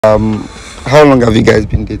How long have you guys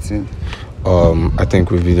been dating? I think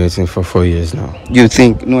we've been dating for 4 years now. You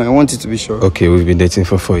think? No, I want you to be sure. Okay, we've been dating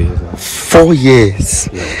for 4 years now. 4 years?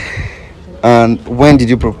 Yeah. And when did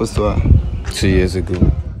you propose to her? 2 years ago.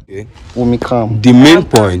 Okay. Wumi, come. The main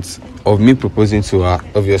point of me proposing to her,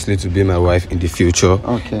 obviously, to be my wife in the future.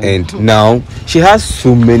 Okay. And now she has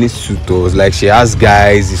so many suitors, like she has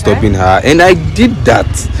guys stopping her, and I did that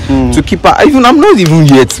to keep her. Even I'm not even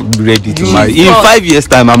yet ready to marry. In 5 years'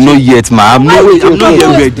 time, I'm not yet married. I'm not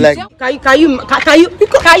yet ready. Like, Can you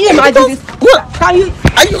imagine this? Can you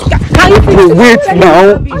wait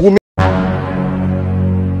now. Wumi.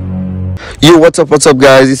 Yo, what's up,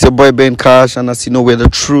 guys? It's your boy Ben Cash, and as you know, we're the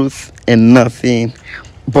truth and nothing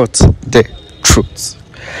but the truth.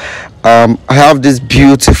 I have this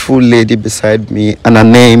beautiful lady beside me, and her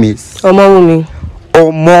name is Omowumi.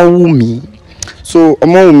 So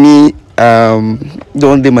Omowumi,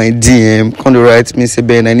 don't do my DM, come to write me, say,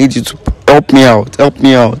 Ben, I need you to help me out.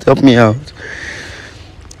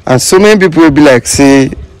 And so many people will be like, say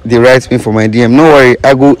they write me for my DM. No worry,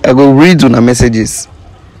 I go read on the messages.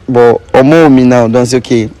 But Omowumi now don't say,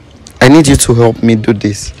 okay, I need you to help me do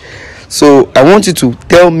this. So I want you to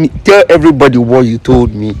tell everybody what you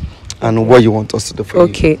told me and what you want us to do for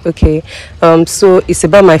you. Okay. So it's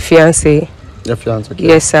about my fiance. Your fiance, okay.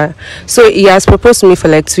 Yes, sir. So he has proposed to me for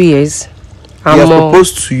like 2 years. He has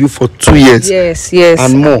proposed to you for 2 years. Yes.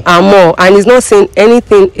 And more. And he's not saying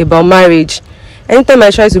anything about marriage. Anytime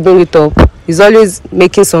I try to bring it up, he's always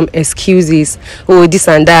making some excuses. Oh, this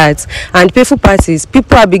and that. And painful parties,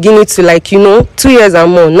 people are beginning to 2 years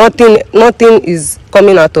and more. Nothing is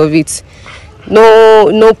coming out of it.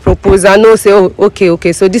 No proposal. No say, oh,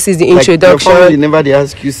 okay. So this is the introduction. Your family never they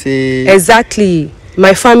ask you say. Exactly.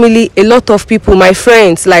 My family, a lot of people, my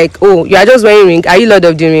friends, like, oh, you are just wearing ring. Are you Lord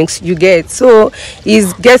of the Rings? You get. So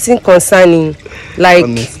it's getting concerning. Like,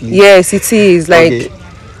 honestly. Yes, it is. Like. Okay.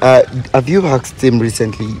 Have you asked him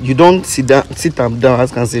recently? You don't sit him down,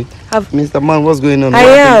 ask and say, Mr. Man, what's going on? I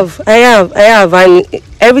have, and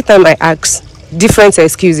every time I ask, different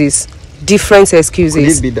excuses. Could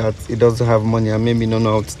it be that he doesn't have money and maybe don't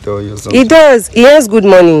know how to tell you something? He does. He has good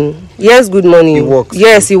money. He works.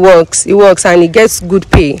 Yes, he works, and he gets good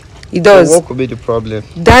pay. He does. So what could be the problem?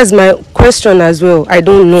 That's my question as well. I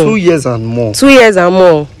don't know. 2 years and more. 2 years and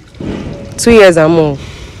more. 2 years and more.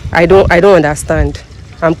 I don't understand.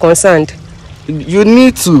 I'm concerned. You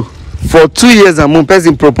need to. For 2 years and more,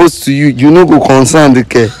 person proposed to you, you no go concerned,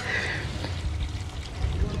 okay?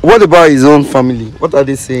 What about his own family? What are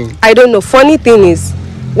they saying? I don't know. Funny thing is,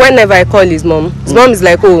 whenever I call his mom is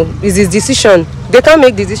like, oh, it's his decision. They can't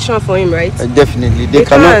make the decision for him, right? Definitely. They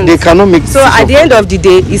cannot make so at the end of the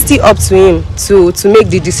day, it's still up to him to make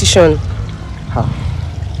the decision.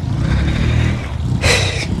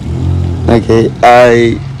 Okay,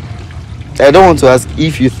 I don't want to ask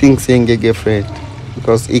if you think saying a girlfriend,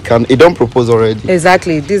 because he don't propose already.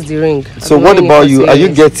 Exactly, this is the ring. So what about you? Are you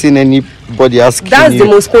getting anybody asking That's you? The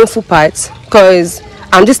most painful part, because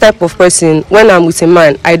I'm this type of person. When I'm with a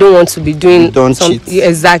man, I don't want to be doing cheat.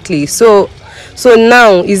 Exactly. So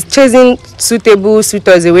now he's chasing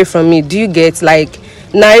suitors away from me. Do you get, like,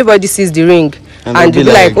 now everybody sees the ring and they'll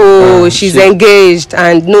be like, oh, she's engaged,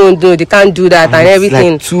 and no, they can't do that, and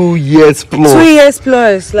everything. Like 2 years plus. 2 years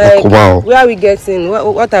plus. Like, wow. Where are we getting?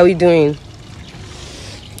 What are we doing?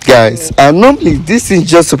 Guys, normally this is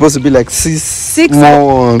just supposed to be like 6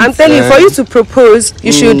 months. I'm telling you, for you to propose,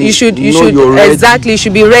 you should exactly, you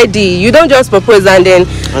should be ready. You don't just propose and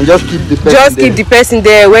just keep the person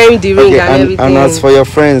there wearing the ring and everything. And as for your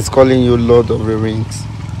friends calling you Lord of the Rings,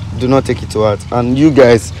 do not take it to heart. And you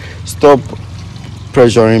guys, stop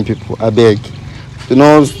pressuring people. I beg. Do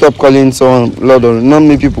not stop calling someone Lord of the Rings. Not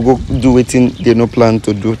many people go do anything they no plan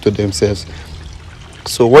to do to themselves.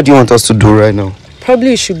 So what do you want us to do right now? Maybe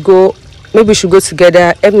we should go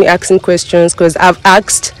together. Help me asking questions, because I've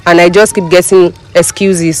asked and I just keep getting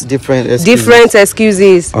excuses. Different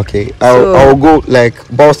excuses. Okay, I'll go,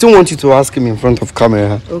 but I still want you to ask him in front of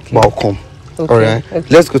camera. Okay. But I'll come. Okay. All right. Okay.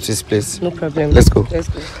 Let's go to his place. No problem. Let's go.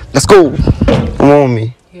 Come on,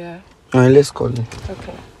 me. Yeah. All right, let's call him.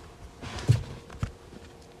 Okay.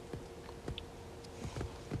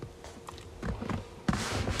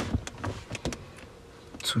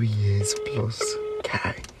 Two years plus.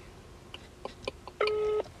 Guy.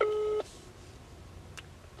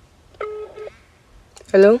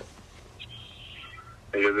 Hello?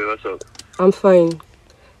 Hello, what's up? I'm fine.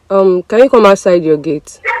 Can you come outside your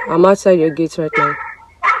gate? I'm outside your gate right now.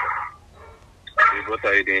 What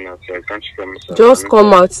are you doing outside? Can't you come inside? Just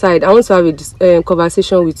come outside. I want to have a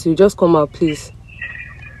conversation with you. Just come out, please.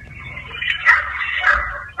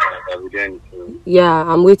 I'll be there anything Yeah,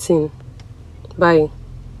 I'm waiting. Bye.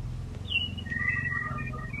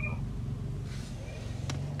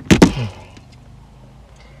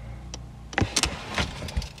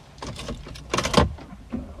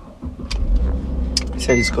 He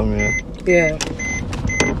said he's coming, right? Yeah.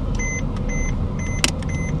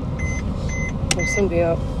 I'll soon be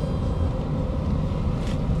out.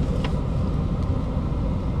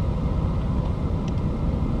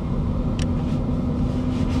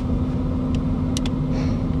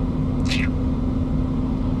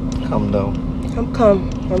 Calm down. I'm calm.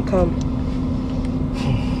 I'm calm.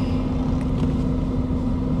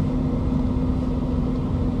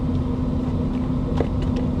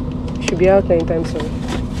 Should be out anytime soon.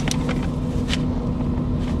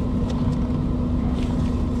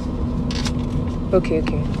 Okay.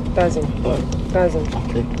 That's it. That's it.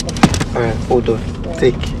 Okay. Alright, hold on. Yeah.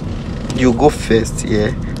 Take. You go first,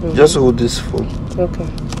 yeah? Just hold this phone. Okay.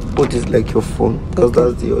 Hold it like your phone, because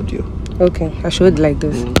that's the audio. Okay, I should like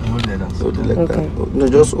this. Hold it like Okay. that. No,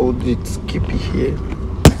 just hold it. Keep it here.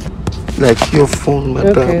 Like your phone,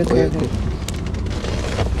 madam. Okay.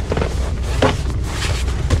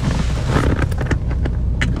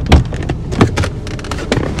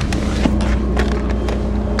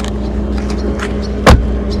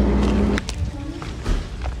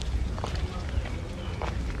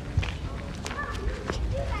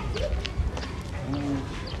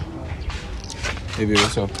 Baby,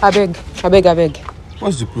 what's up? I beg.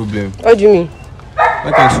 What's the problem? What do you mean?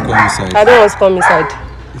 Why can't you come inside? I don't want to come inside.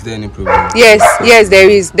 Is there any problem? Yes, there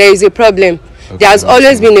is. There is a problem. Okay, There has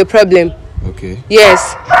always been a problem. Okay.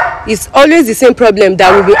 Yes. It's always the same problem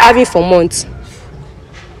that we'll be having for months.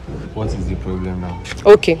 What is the problem now?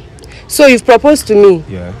 Okay. So you've proposed to me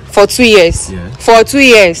Yeah. for 2 years. Yeah. For 2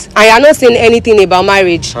 years. And you're not saying anything about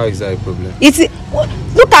marriage. How is that a problem?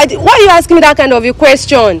 Look at it. Why are you asking me that kind of a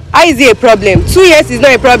question? How is it a problem? 2 years is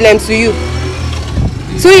not a problem to you.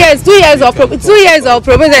 2 years of proposal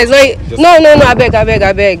is not. No, I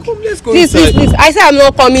beg. Let's go Please. I said I'm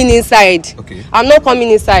not coming inside. Okay. I'm not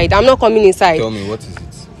coming inside. Tell me, what is it?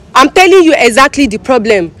 I'm telling you exactly the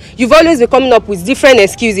problem. You've always been coming up with different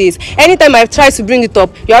excuses. Anytime I've tried to bring it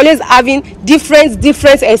up, you're always having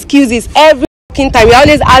different excuses. Every fucking time you're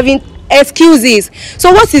always having excuses.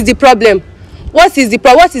 So what is the problem? What is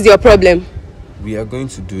your problem? We are going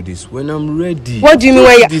to do this when I'm ready. What do you mean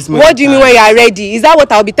when you are ready? Is that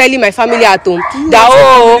what I'll be telling my family at home?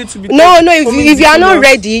 If you are not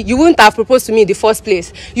ready, you wouldn't have proposed to me in the first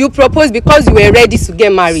place. You proposed because you were ready to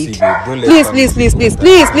get married. Please,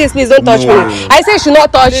 don't touch me. I say you should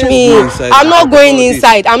not touch me. I'm not going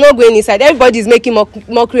inside. Everybody is making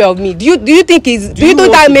mockery of me. Do you think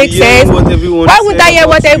that makes sense? Why would I hear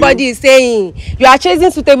what everybody is saying? You are chasing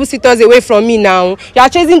suitable suitors away from me now. You are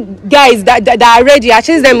chasing guys that are ready. I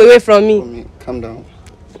chase them away from me. Calm down.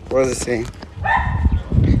 What's it saying?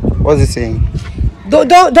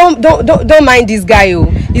 Don't mind this guy.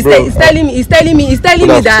 He's telling me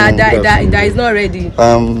that he's not ready.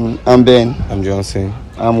 I'm Ben. I'm Johnson.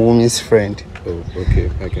 I'm Wumi's friend. Oh, okay.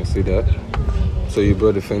 I can see that. So you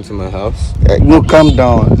brought a friend to my house? No, calm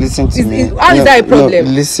down. Listen to me. How is that a problem?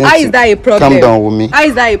 How is that a problem? Calm down, Wumi. How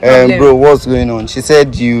is that a problem? Bro, what's going on? She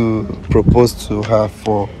said you proposed to her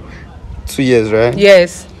for 2 years, right?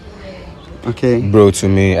 Yes. Okay. Bro, to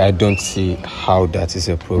me, I don't see how that is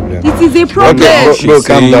a problem. It is a problem. Okay, bro,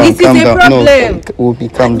 calm down. It is a problem. No, Wumi,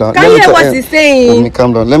 calm down. Can you hear what he's saying? Wumi,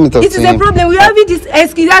 calm down. Let me talk to him. It is a problem. We are having this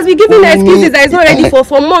excuse. He has been giving excuses that he's not ready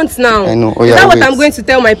for months now. I know. Is that what I'm going to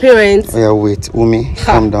tell my parents? Oh yeah, wait. Wumi,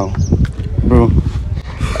 calm down. Bro,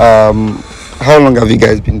 how long have you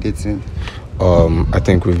guys been dating? I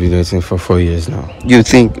think we've been dating for 4 years now. You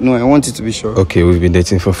think? No, I want you to be sure. Okay, we've been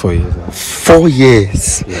dating for 4 years now. 4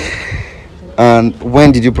 years? Yeah. And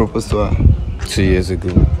when did you propose to her? 2 years ago.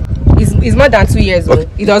 It's more than 2 years old.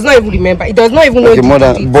 He does not even remember. He does not even know. Okay, more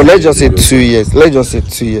than, but let's just say 2 years.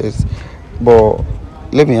 But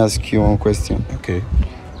let me ask you one question. Okay.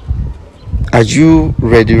 Are you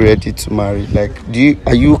ready to marry? Like,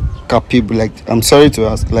 are you capable? Like, I'm sorry to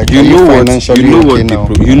ask. Like, you know what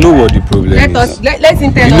the problem is. Let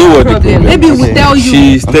him tell us the problem. Maybe we'll tell you.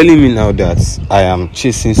 She's telling me now that I am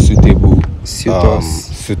chasing suitable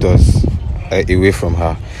suitors away from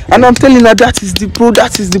her, and I'm telling her that is the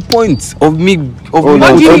point of me. What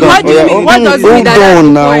do you mean? What does it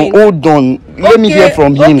mean? Hold on. Let me hear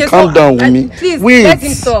from him. Calm down, Wumi. Please, wait. Let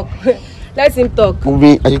him talk. Let him talk.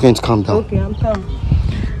 Wumi, are you going to calm down? Okay, I'm calm.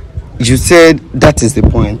 You said that is the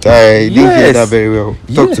point. I didn't hear that very well.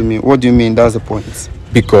 Talk to me. What do you mean that's the point?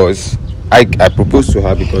 Because I proposed to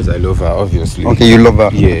her because I love her, obviously. Okay, you love her.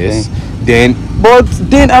 Yes. Okay. Then But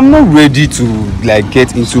then I'm not ready to like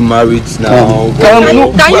get into marriage now. Can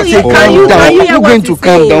you hear what going he's to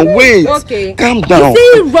calm saying? down? Wait. Okay. Calm down. You're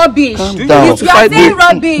saying rubbish. Calm You down. are saying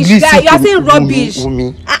rubbish. Listen You are to saying me, rubbish.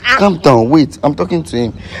 Wumi. Calm down. Wait. I'm talking to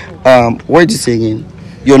him. What did you say again?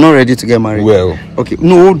 You're not ready to get married. Well, okay.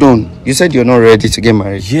 No, hold on. You said you're not ready to get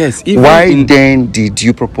married. yes. Why then did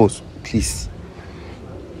you propose? Please.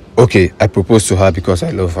 Okay, I proposed to her because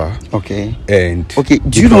I love her. Okay. And okay.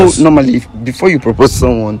 Do you know normally before you propose to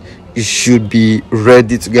someone, you should be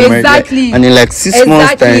ready to get married. Exactly. And in like 6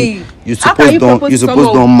 months time, you're supposed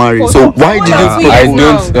don't marry. So why did you I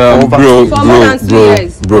don't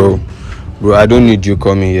bro, I don't need you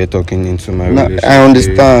coming here talking into my relationship. I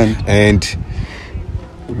understand. And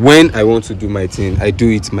when I want to do my thing, I do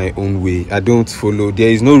it my own way. I don't follow. There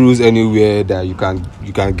is no rules anywhere that you can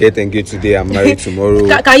get engaged today and married tomorrow.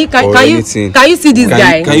 Can you see this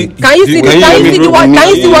guy? Can you see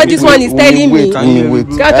what this one is telling me?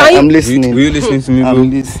 I'm listening. Will you listen to me, bro? I'm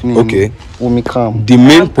listening. Okay. Calm. The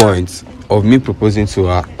main point of me proposing to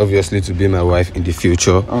her, obviously to be my wife in the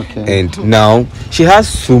future. Okay. And now she has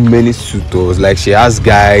so many suitors, like she has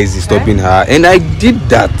guys stopping her, and I did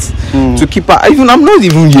that to keep her. I'm not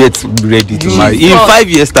even yet ready to marry. In 5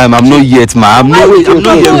 years time, I'm not yet married. I'm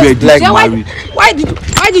not yet ready. Like married. Why did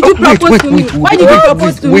you propose to me? Why did you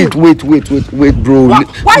propose to me? Wait, bro.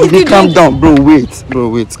 Why did you calm down, bro? Wait,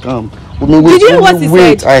 calm. Did you hear what he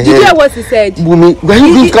said? Did you hear what he said? Why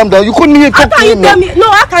you don't calm down? You couldn't even talk to him.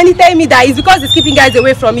 How can you tell me that it's because he's keeping guys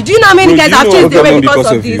away from me? Do you know how many guys have chased away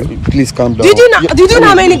because of this? Please calm down. Did you know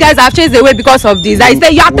how many guys have chased away because of this? I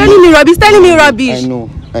said you are telling me rubbish. Telling me rubbish.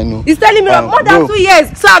 I know. He's telling me more than 2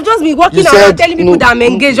 years. So I've just been walking around telling people that I'm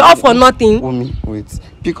engaged, all for nothing. Wait.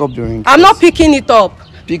 Pick up the ring. I'm not picking it up.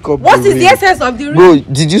 Pick up. What is the essence of the ring? Bro,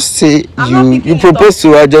 did you say you proposed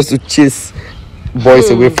to her just to chase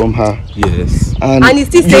boys away from her? Yes. And he's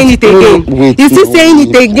still saying it again. He's still saying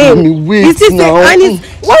it again. He's still saying,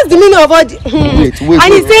 what's the meaning of all the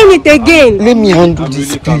and he's saying it again. Let me handle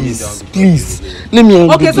this, please. Let me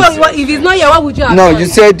handle this. Okay, so if it's not here, what would you have done?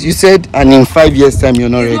 You said, and in 5 years time you're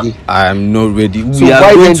not ready. I am not ready. So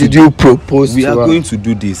why then did you propose? We are going to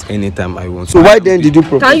do this anytime I want. So why then did you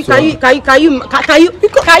propose? Can you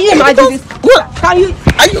imagine this? Can you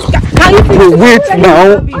wait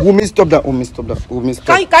now? Wumi, stop that.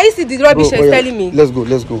 Can you see the rubbish he's telling me? Let's go.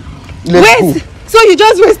 Wait. So you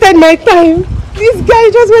just wasted my time. This guy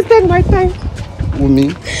just wasted my time.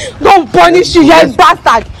 Wumi, God will punish you. You're a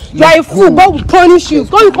bastard. You're a fool. God will punish you.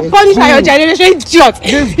 God will punish your generation. Idiot.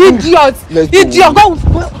 God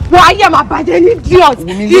will. Why am I bad? Idiot.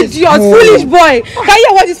 Foolish boy. Can you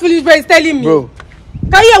hear what this foolish boy is telling me? Bro.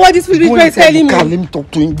 Can you hear what this foolish boy is telling me? Let me talk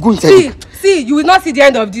to him. Go inside. See, you will not see the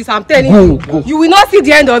end of this. I'm telling you. You will not see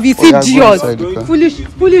the end of it. Idiot.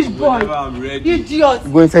 Foolish boy. Idiot.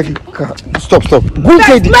 Go inside the car. Stop. Go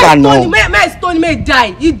inside the car now. May stone may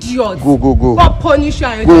die. Idiot. Go. God punish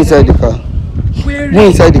you. Go inside the car. Go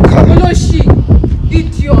inside the car.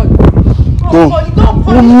 Idiot. Go. God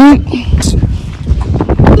punish you.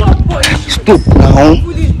 Stop now.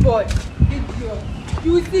 Foolish boy. Idiot.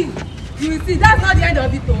 You will see. That's not the end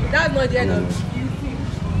of it, though. That's not the end of it. You will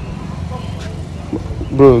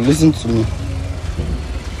see. Bro, listen to me.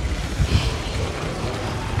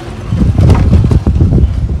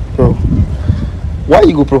 Bro, why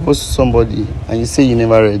you go propose to somebody and you say you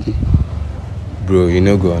never ready? Bro, you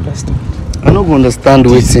no go understand. I no go understand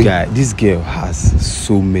waiting. This girl has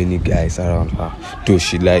so many guys around her. Though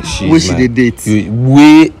she where she dey date?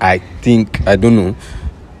 I think, I don't know.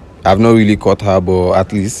 I've not really caught her, but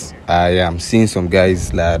at least I am seeing some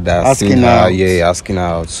guys like that asking her out. Yeah, asking her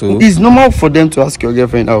out. So it's normal for them to ask your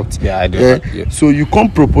girlfriend out. Yeah, I do. Yeah. So you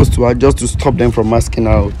can't propose to her just to stop them from asking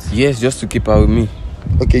her out. Yes, just to keep her with me.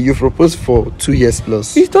 Okay, you proposed for 2 years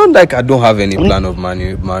plus. It's not like I don't have any plan of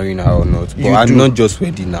marrying her or not, but I'm not just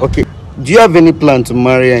ready now. Okay, do you have any plan to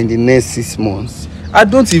marry her in the next 6 months? I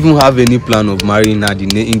don't even have any plan of marrying her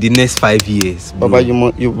in the next 5 years. Bro. Baba,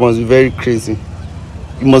 you must be very crazy.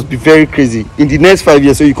 You must be very crazy. In the next 5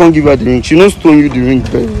 years, so you can't give her the ring. She not stone you the ring.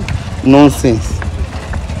 Nonsense.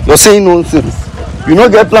 You're saying nonsense. You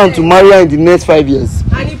don't get plan to marry her in the next 5 years.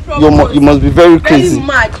 You must be very crazy. Very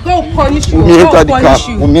mad. God will punish you. God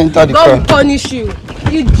will punish you.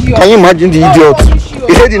 Idiot. Can you imagine the idiot?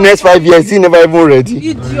 He said the next 5 years, he never even ready.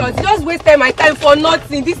 Idiot. Just wasted my time for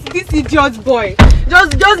nothing. This idiot boy.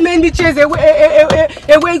 Just made me chase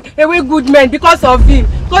away good men because of him.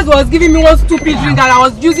 Because he was giving me one stupid ring and I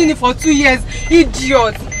was using it for 2 years.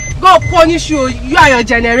 Idiot. God punish you. You are your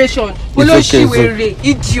generation. Okay,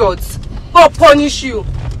 Idiot. God punish you.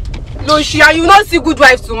 No, you not see good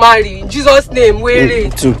wife to marry. In Jesus' name, wait.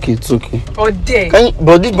 It's okay, it's okay. Or there.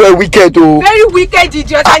 But this boy wicked, oh. Very wicked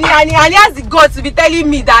idiot, and he has the guts to be telling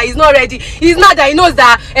me that he's not ready. He's not that he knows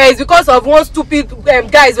that it's because of one stupid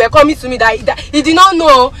guys were coming to me that he did not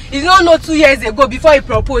know. He did not know 2 years ago before he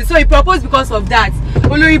proposed. So he proposed because of that.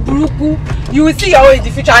 Olori Buruku, you will see your own in the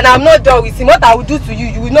future, and I'm not done with him. What I will do to you,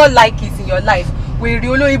 you will not like it in your life. Were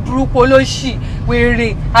Olori Buruku, Oloshi, were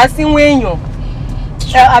Asinwenyo.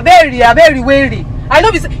 Aberi weary. I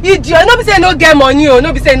know be say idiot. I know be say no get money. Oh,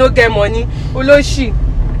 no be say no get money. Oloshi,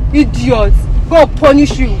 idiot. God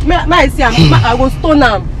punish you. I say I go stone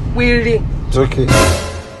am. Weary. It's okay.